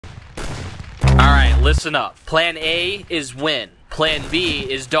listen up. Plan A is win. Plan B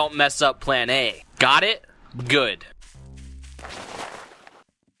is don't mess up Plan A. Got it? Good.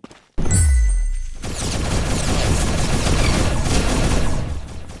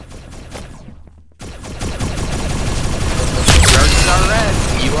 Roses are red.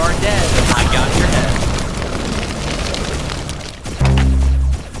 You are dead. I got your head.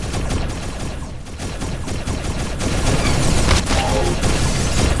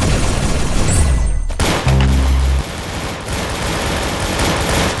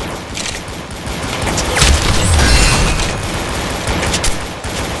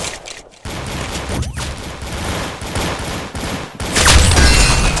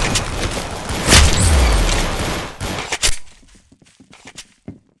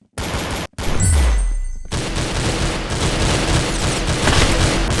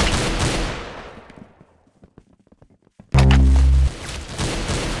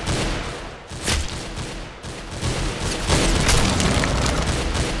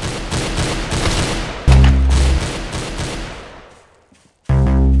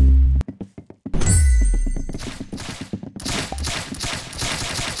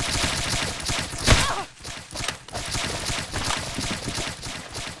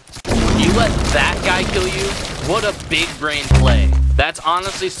 You let that guy kill you? What a big brain play. That's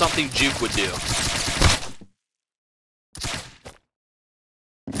honestly something Juke would do.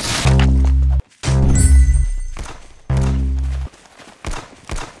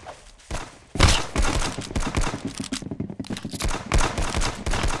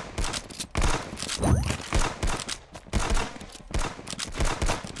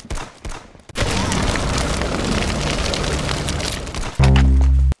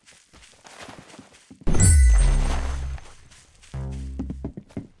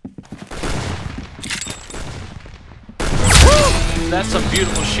 That's some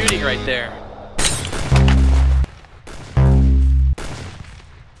beautiful shooting right there.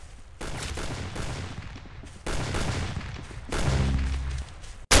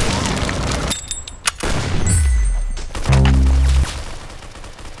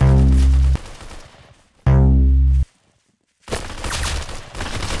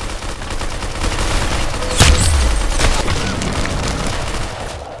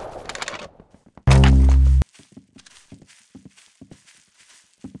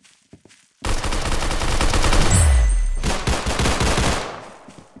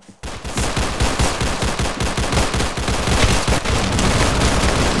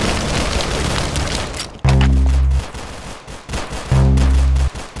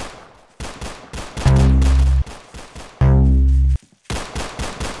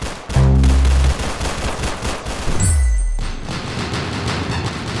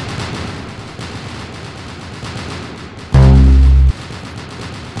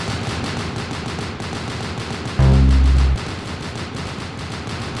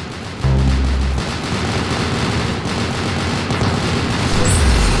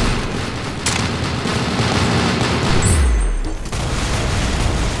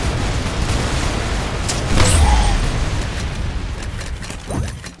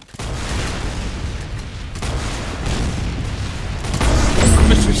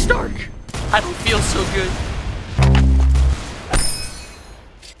 Mr. Stark, I don't feel so good.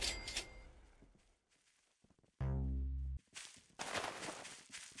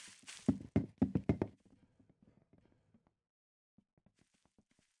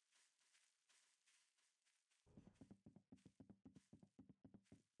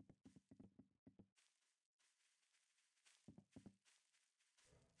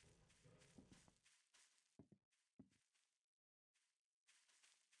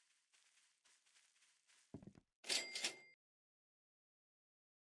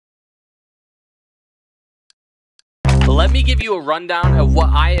 Let me give you a rundown of what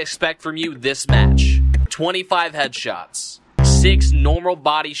I expect from you this match. 25 headshots, 6 normal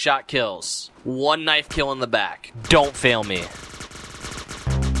body shot kills, 1 knife kill in the back. Don't fail me.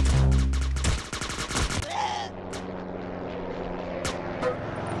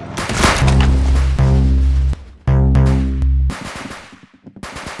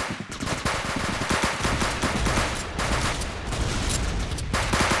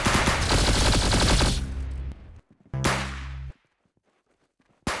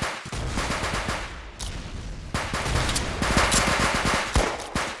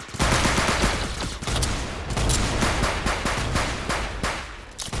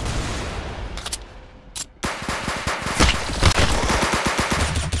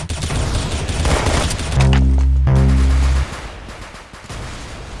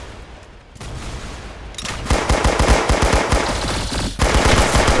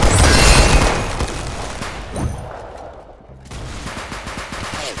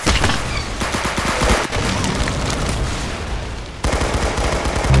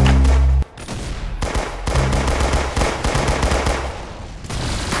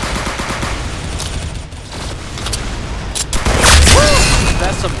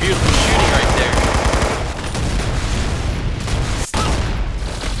 some beautiful shooting right there.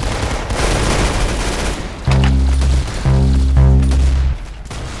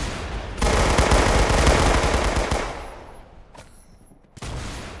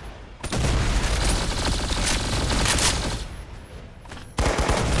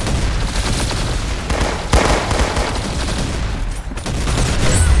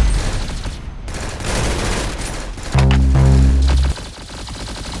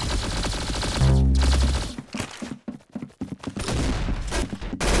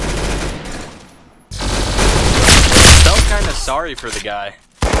 Sorry for the guy.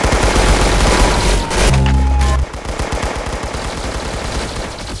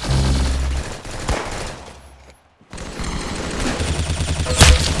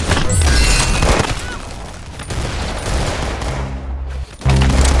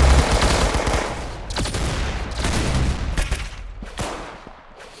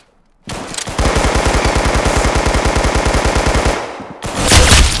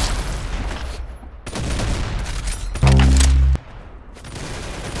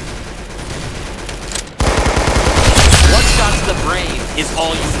 Is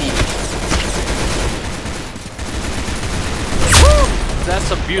all you need. Woo! That's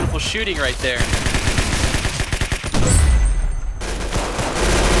some beautiful shooting right there.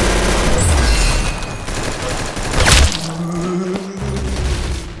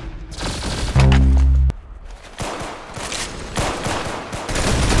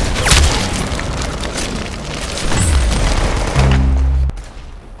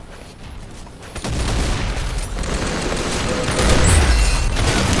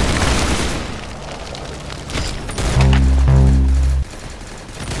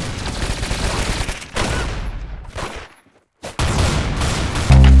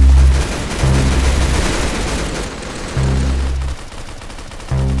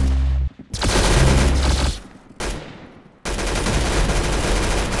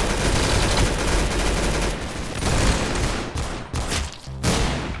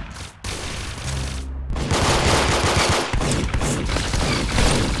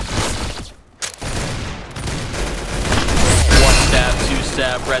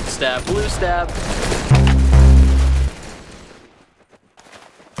 Stab, red stab, blue stab.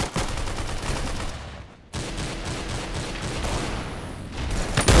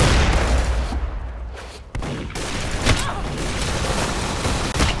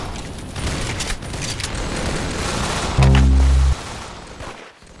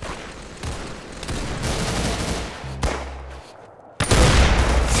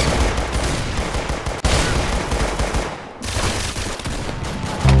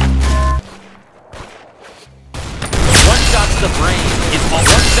 The brain is all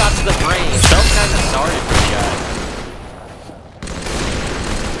one shot to the brain. Felt kind of sorry for the guy.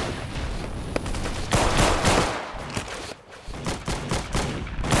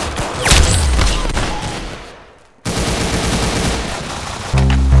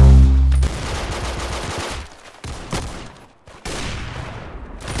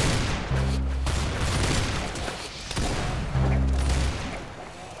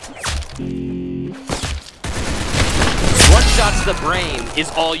 One shot to the brain is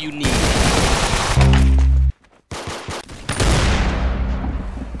all you need.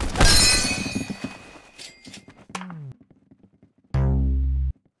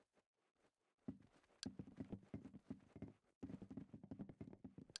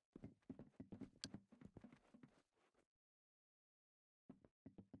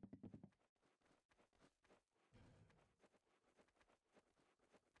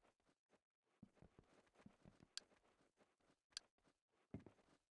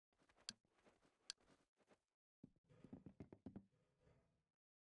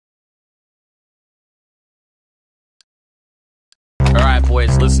 Alright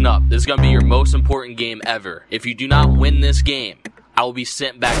boys, listen up. This is going to be your most important game ever. If you do not win this game, I will be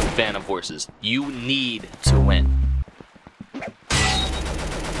sent back to Phantom Forces. You need to win. So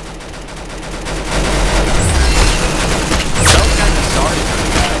kind of sorry for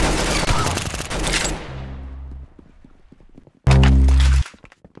the guy.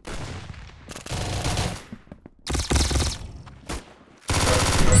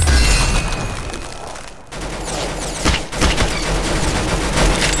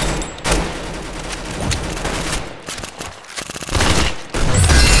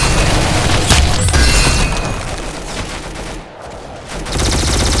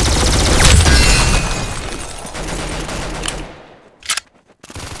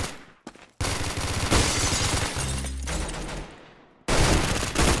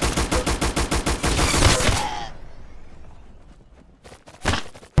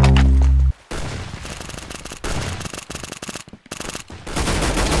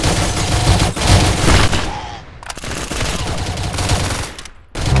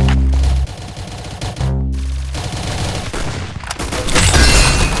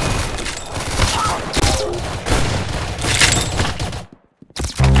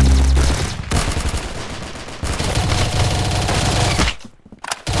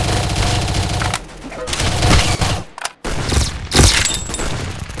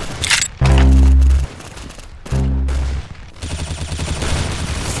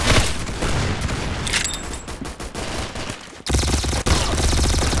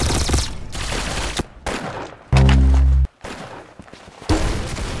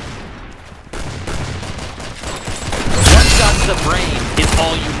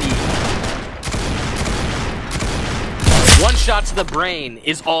 the brain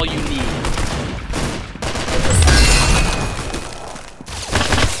is all you need.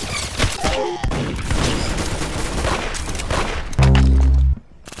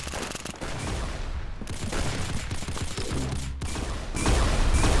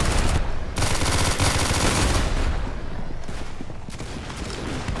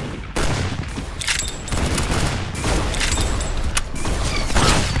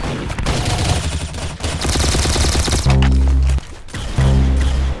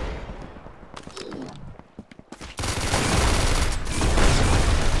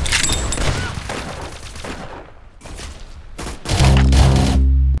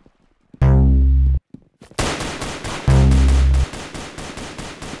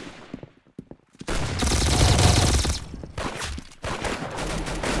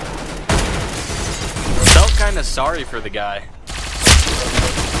 Kinda sorry for the guy.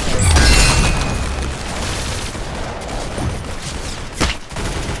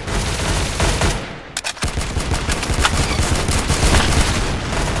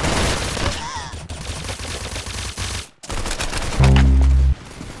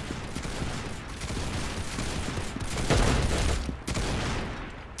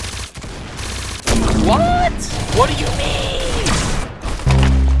 What? What do you mean?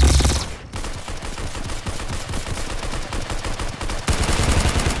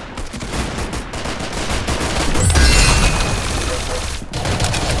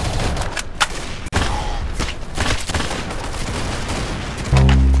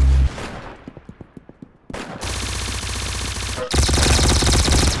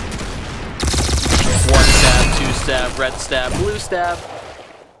 Stab, red stab, blue stab.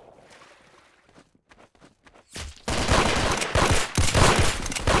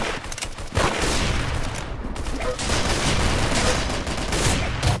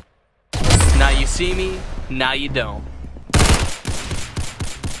 Now you see me, now you don't.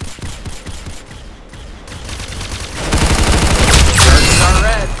 Curtains are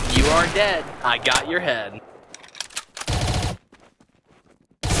red, you are dead. I got your head.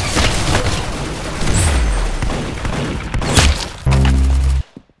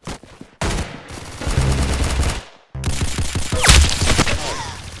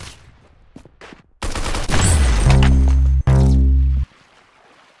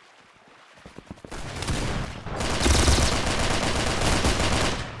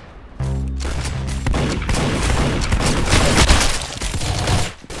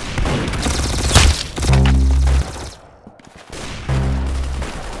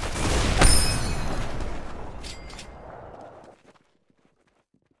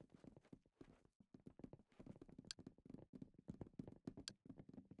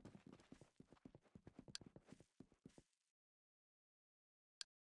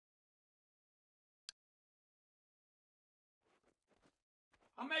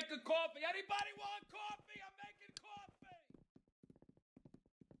 I'm making coffee. Anybody want coffee? I'm making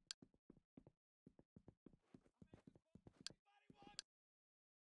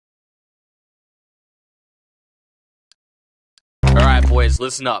coffee. Alright boys,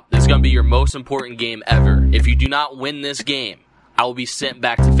 listen up. This is going to be your most important game ever. If you do not win this game, I will be sent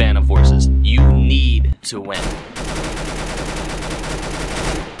back to Phantom Forces. You need to win.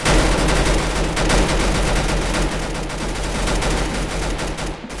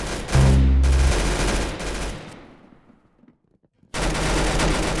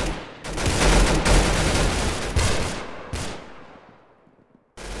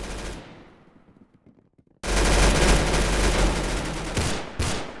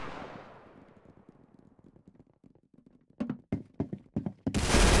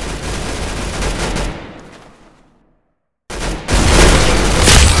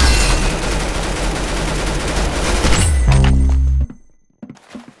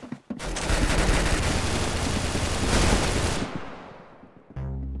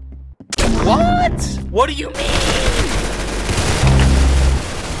 What? What do you mean?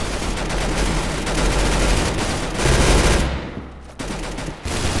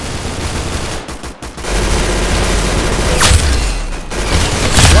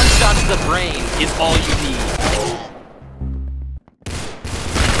 One shot to the brain is all you need.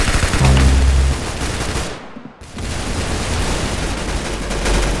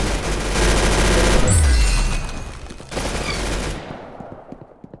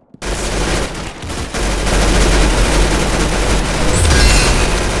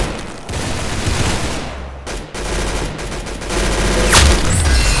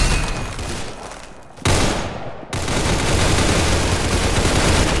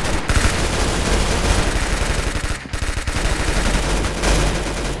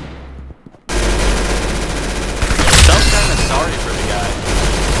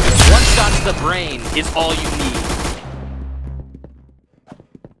 touch the brain is all you need.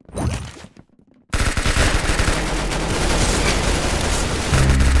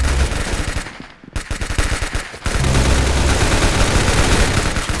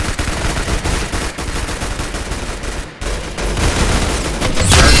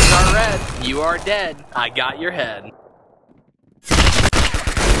 Circles are red. You are dead. I got your head.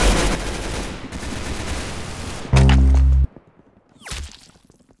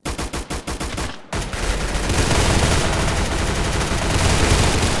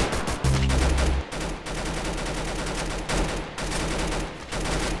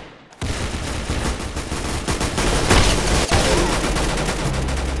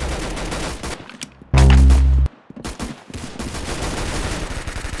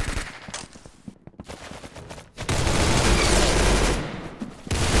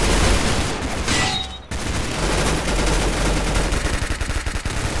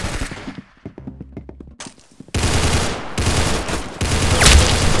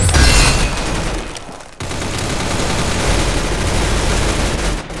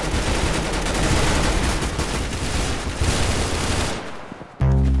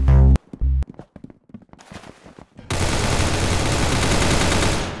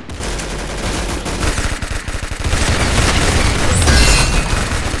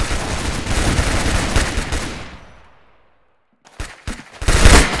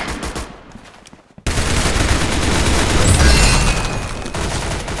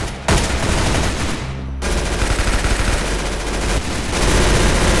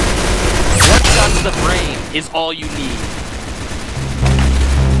 The brain is all you need.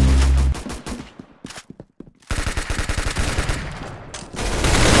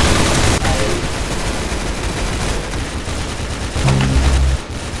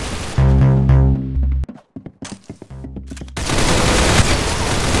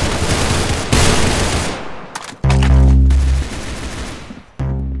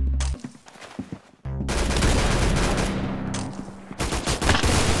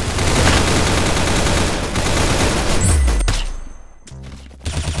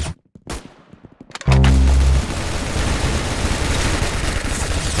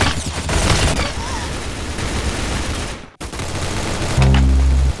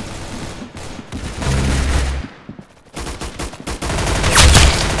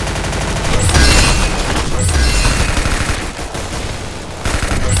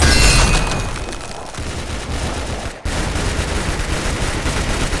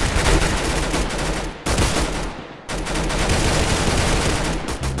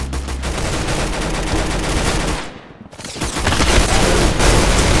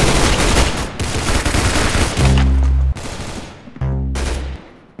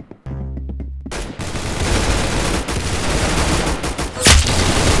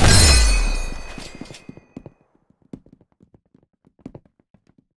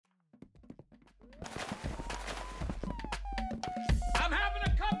 I'm having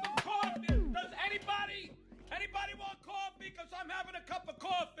a cup of coffee. Does anybody want coffee? Because I'm having a cup of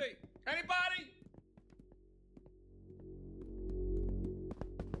coffee. Anybody?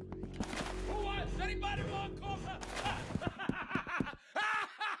 Who wants? Anybody want coffee?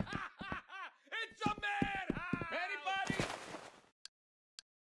 It's a madhouse. Anybody?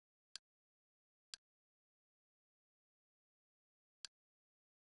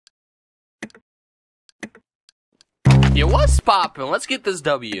 Yo, what's poppin'? Let's get this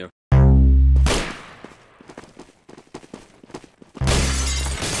W.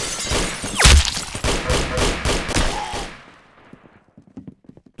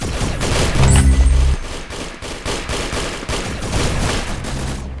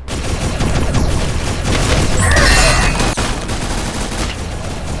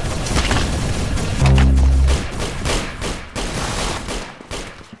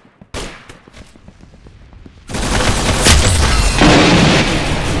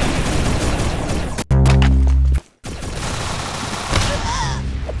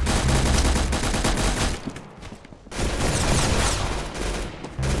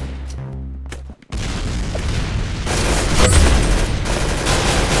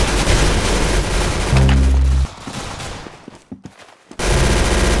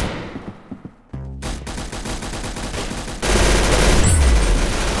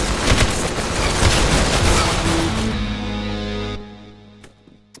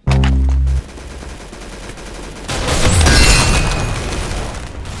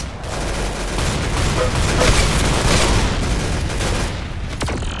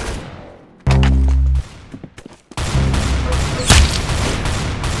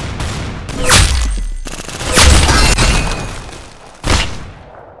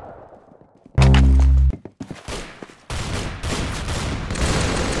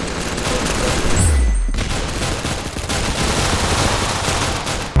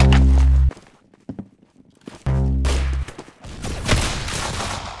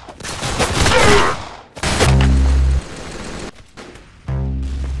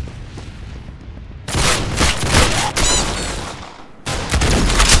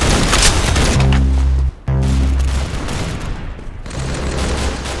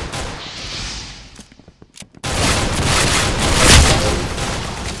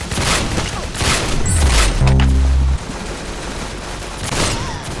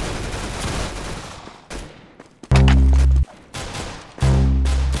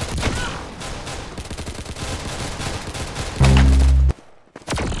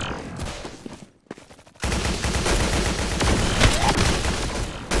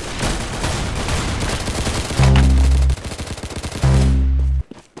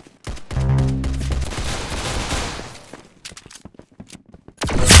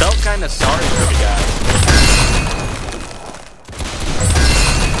 kind of sorry for the guy.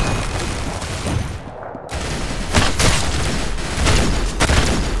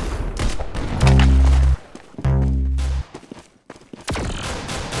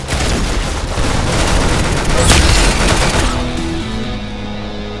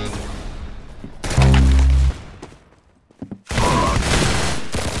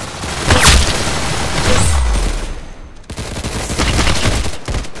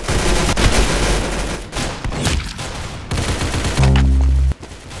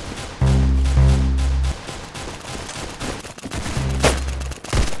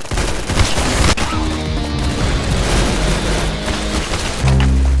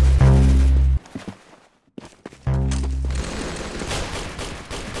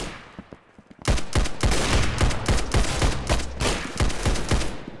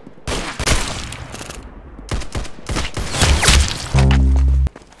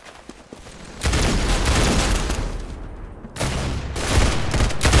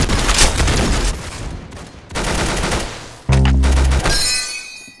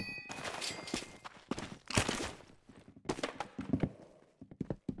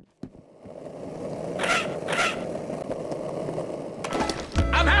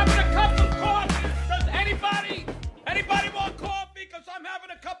 I'm having a cup of coffee. Does anybody want coffee? Because I'm having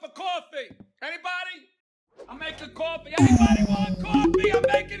a cup of coffee. Anybody? I'm making coffee. Anybody want coffee? I'm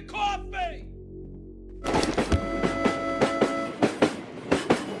making coffee.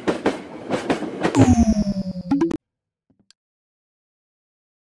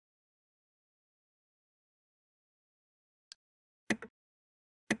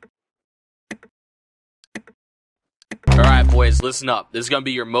 Alright boys, listen up. This is going to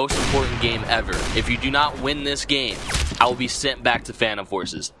be your most important game ever. If you do not win this game, I will be sent back to Phantom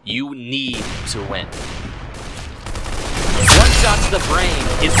Forces. You need to win. One shot to the brain.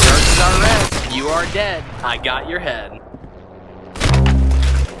 His charges are red. You are dead. I got your head.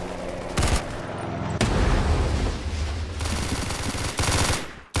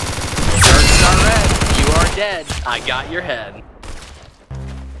 Charges are red. You are dead. I got your head.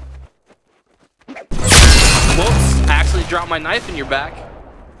 Whoops, I actually dropped my knife in your back.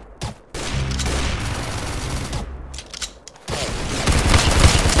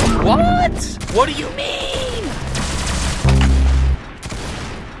 What? What do you mean?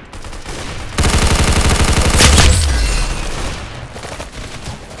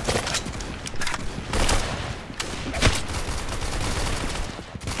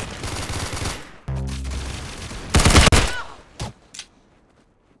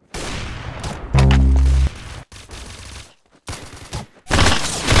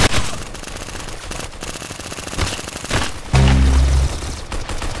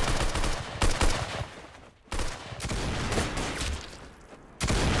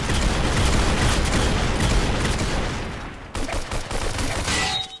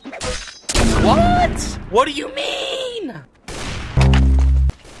 What? What do you mean?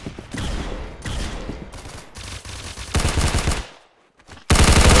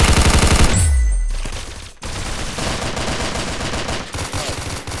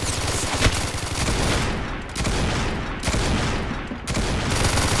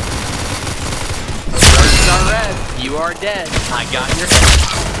 Charges are red. You are dead. I got your head.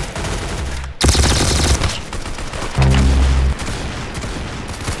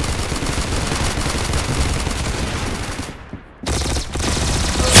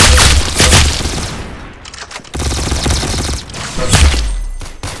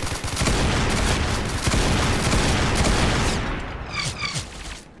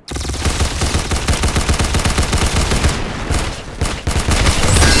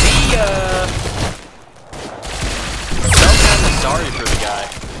 Sorry for the guy.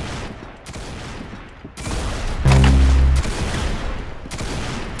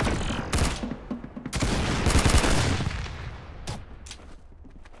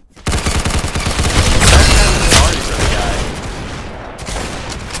 Sorry for the guy.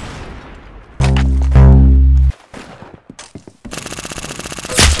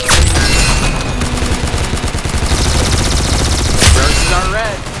 Roses are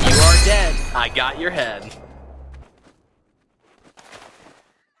red. You are dead. I got your head.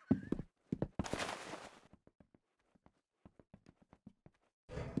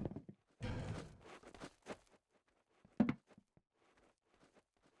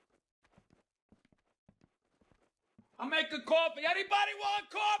 I'm making coffee. Anybody want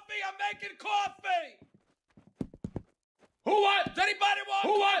coffee? I'm making coffee. Who wants? Anybody want?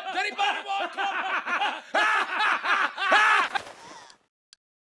 Who wants? Anybody want coffee?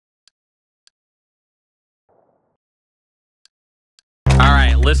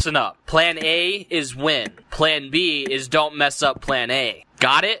 Alright, listen up. Plan A is win. Plan B is don't mess up plan A.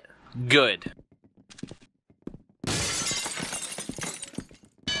 Got it? Good.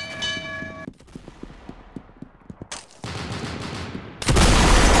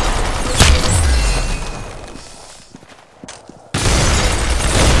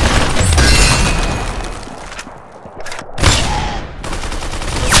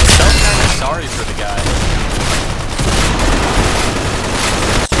 Sorry for the guy.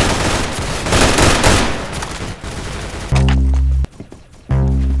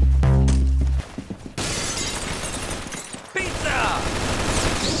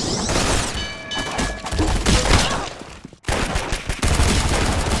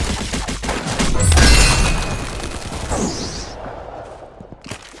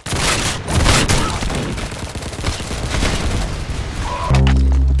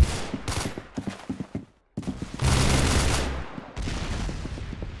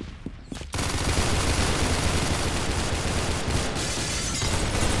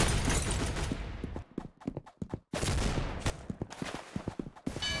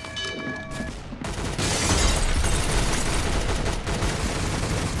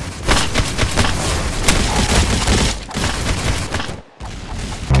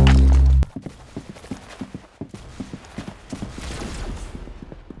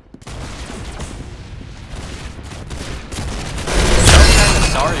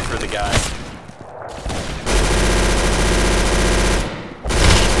 Sorry for the guy.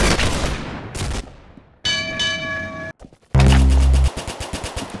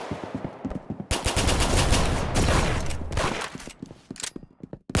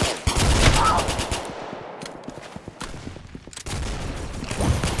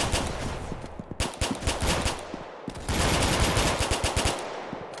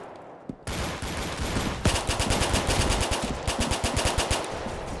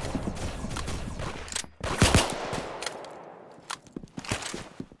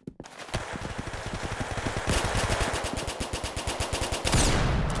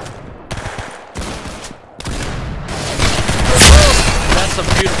 Some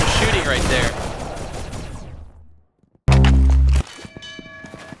beautiful shooting right there.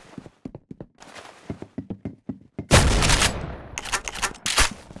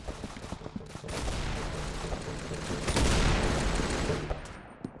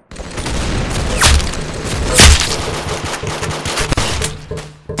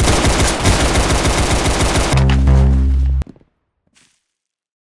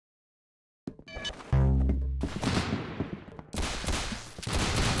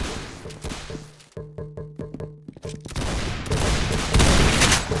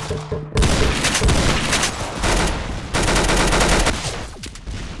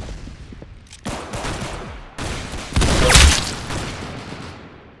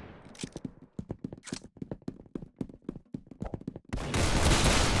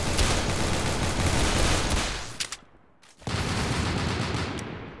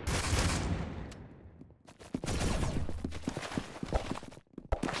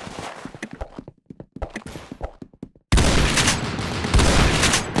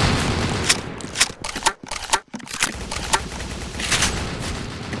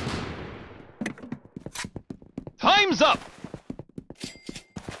 Time's up!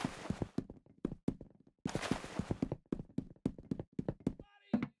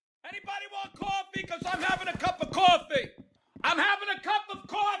 Anybody want coffee? Because I'm having a cup of coffee. I'm having a cup of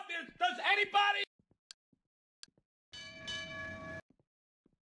coffee. Does anybody?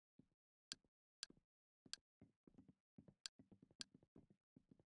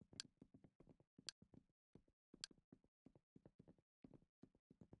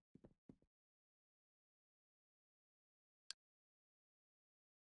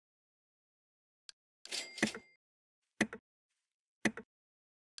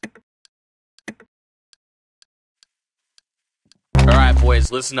 Alright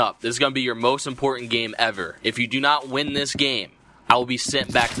boys, listen up. This is going to be your most important game ever. If you do not win this game, I will be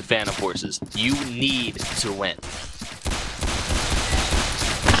sent back to Phantom Forces. You need to win.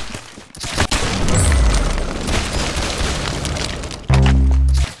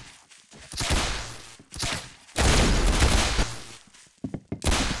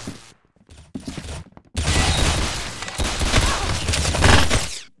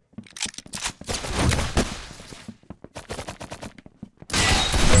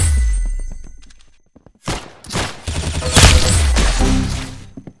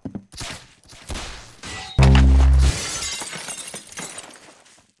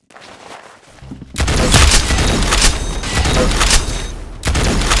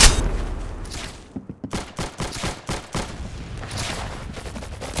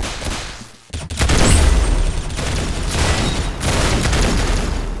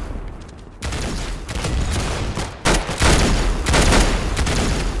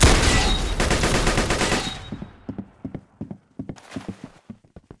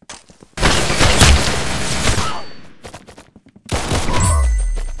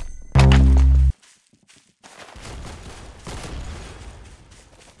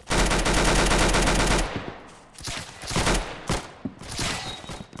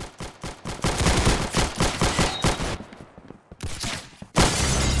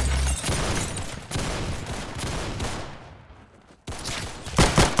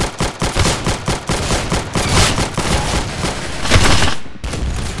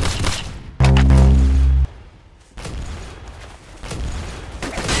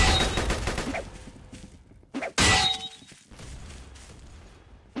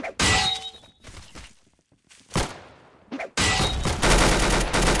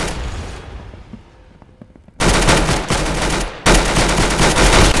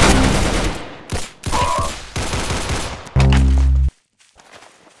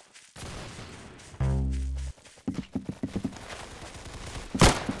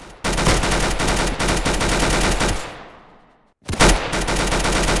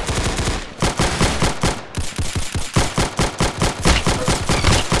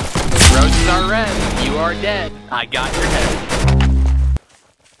 are red. You are dead. I got your head.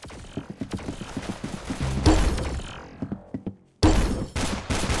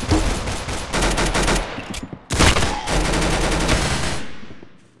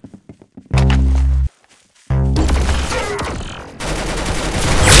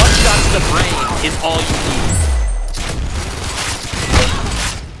 One shot to the brain is all you need.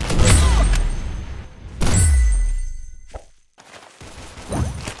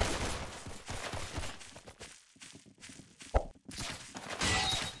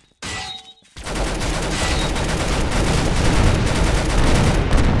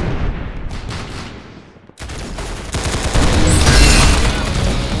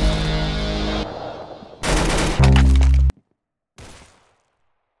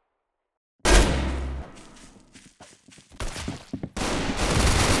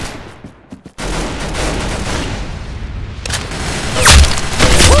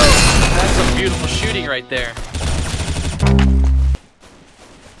 Beautiful shooting right there.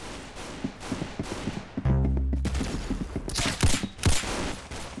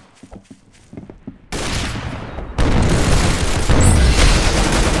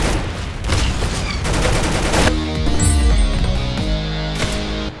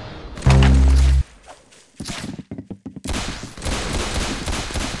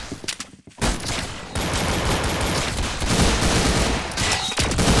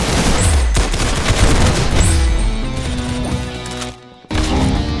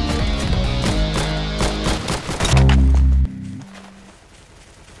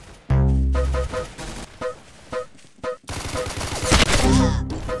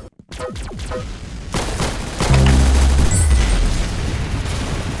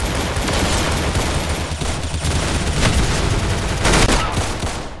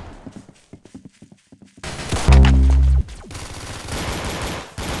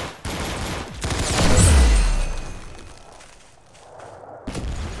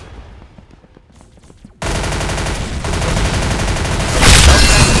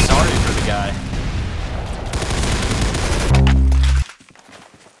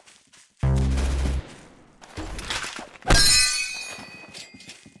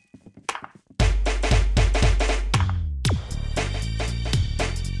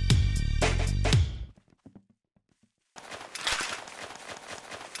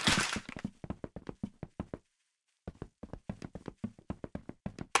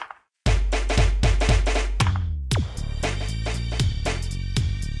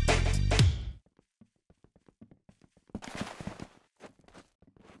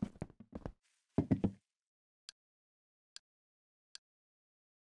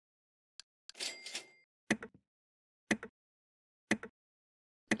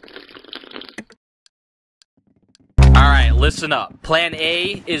 Alright, listen up. Plan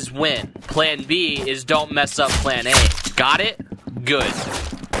A is win. Plan B is don't mess up Plan A. Got it? Good.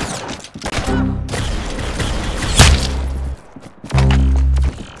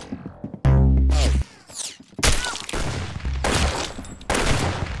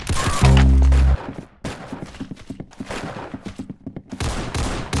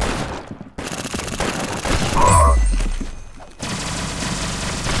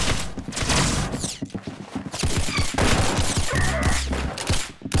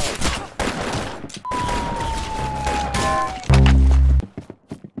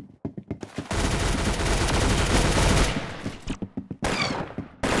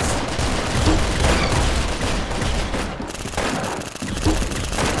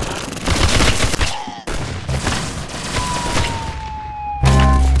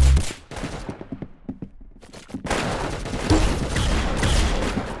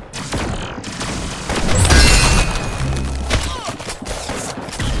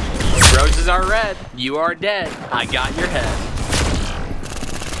 Roses are red. You are dead. I got your head.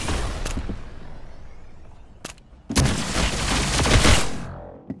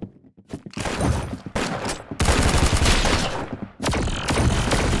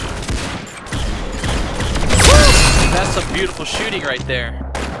 Woo! That's some beautiful shooting right there.